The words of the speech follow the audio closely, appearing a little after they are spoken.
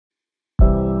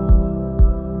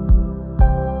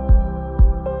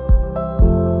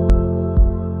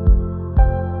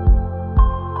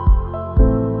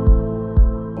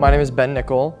My name is Ben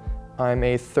Nickel. I'm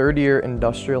a third-year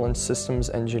industrial and systems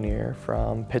engineer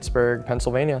from Pittsburgh,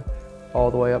 Pennsylvania,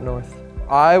 all the way up north.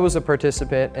 I was a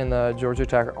participant in the Georgia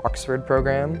Tech Oxford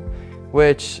program,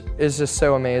 which is just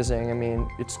so amazing. I mean,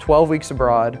 it's 12 weeks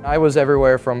abroad. I was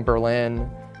everywhere from Berlin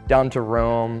down to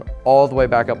Rome, all the way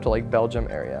back up to Belgium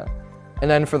area.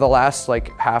 And then for the last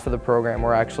half of the program,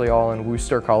 we're actually all in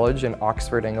Worcester College in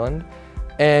Oxford, England.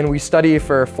 And we study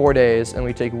for 4 days and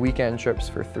we take weekend trips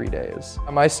for 3 days.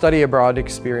 My study abroad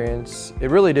experience,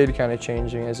 it really did kind of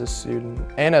change me as a student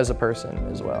and as a person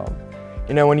as well.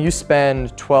 You know, when you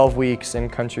spend 12 weeks in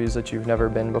countries that you've never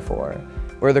been before,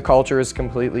 where the culture is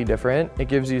completely different, it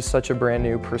gives you such a brand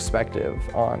new perspective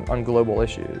on global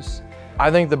issues.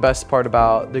 I think the best part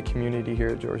about the community here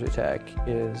at Georgia Tech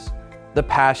is the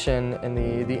passion and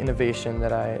the innovation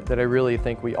that I really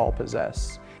think we all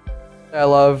possess. I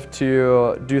love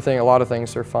to do a lot of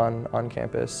things for fun on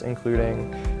campus, including,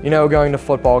 going to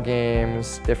football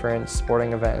games, different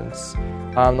sporting events.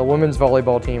 The women's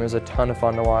volleyball team is a ton of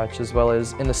fun to watch, as well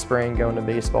as in the spring going to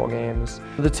baseball games.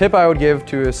 The tip I would give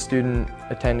to a student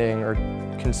attending or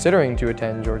considering to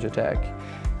attend Georgia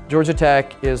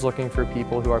Tech is looking for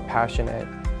people who are passionate,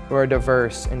 who are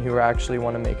diverse, and who actually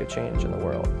want to make a change in the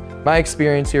world. My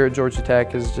experience here at Georgia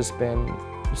Tech has just been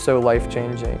so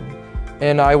life-changing.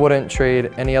 And I wouldn't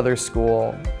trade any other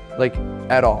school,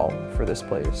 at all, for this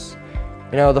place.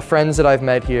 The friends that I've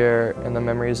met here and the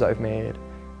memories I've made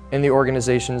and the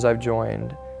organizations I've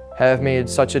joined have made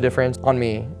such a difference on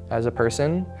me as a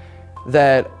person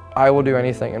that I will do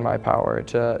anything in my power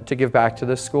to give back to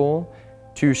this school,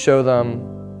 to show them,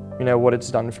 what it's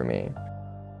done for me.